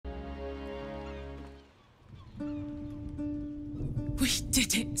We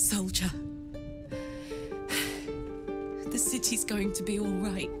did it, soldier. The city's going to be all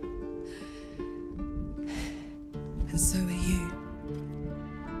right. And so are you.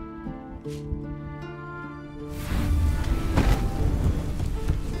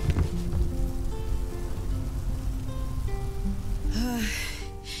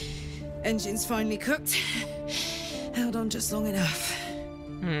 Engine's finally cooked. Held on just long enough.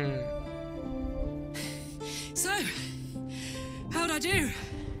 So, how'd I do?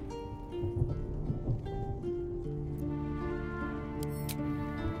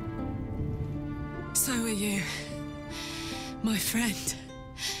 So are you. My friend.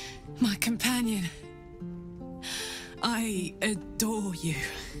 My companion. I adore you.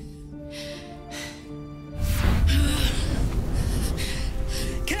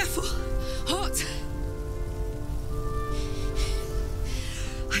 Careful! Hot!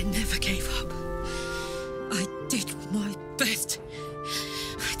 I never gave up. I did my best.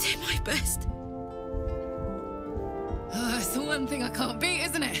 I did my best. That's the one thing I can't beat,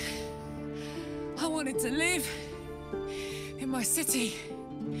 isn't it? I wanted to live in my city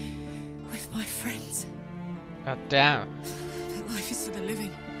with my friends. God damn. But life is for the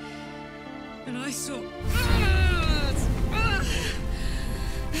living. And I saw...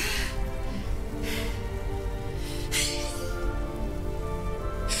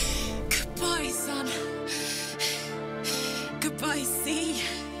 Goodbye, son. Goodbye, sea.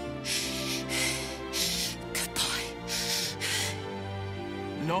 Goodbye.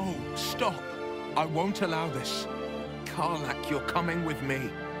 No, stop. I won't allow this. Karlach, you're coming with me.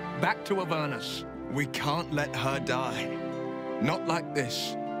 Back to Avernus. We can't let her die. Not like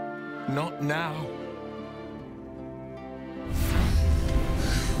this. Not now.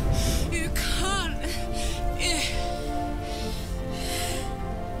 You can't.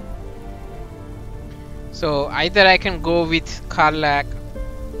 So either I can go with Karlach.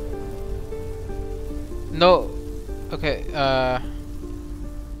 No. Okay.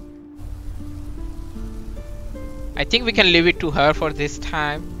 I think we can leave it to her for this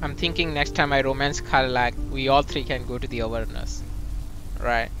time. I'm thinking next time I romance Karlach, we all three can go to the Avernus.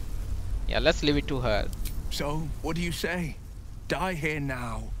 Right. Yeah, let's leave it to her. So, what do you say? Die here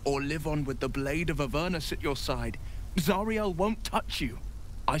now, or live on with the blade of Avernus at your side. Zariel won't touch you.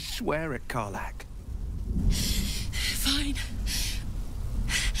 I swear it, Karlach. Fine.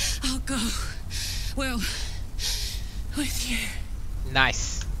 I'll go. Well, with you.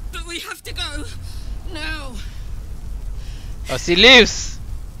 Nice. But we have to go now. Oh, she lives.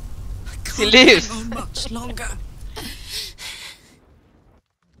 She lives. Hang on much longer.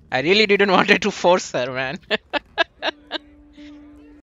 I really didn't want to force her, man.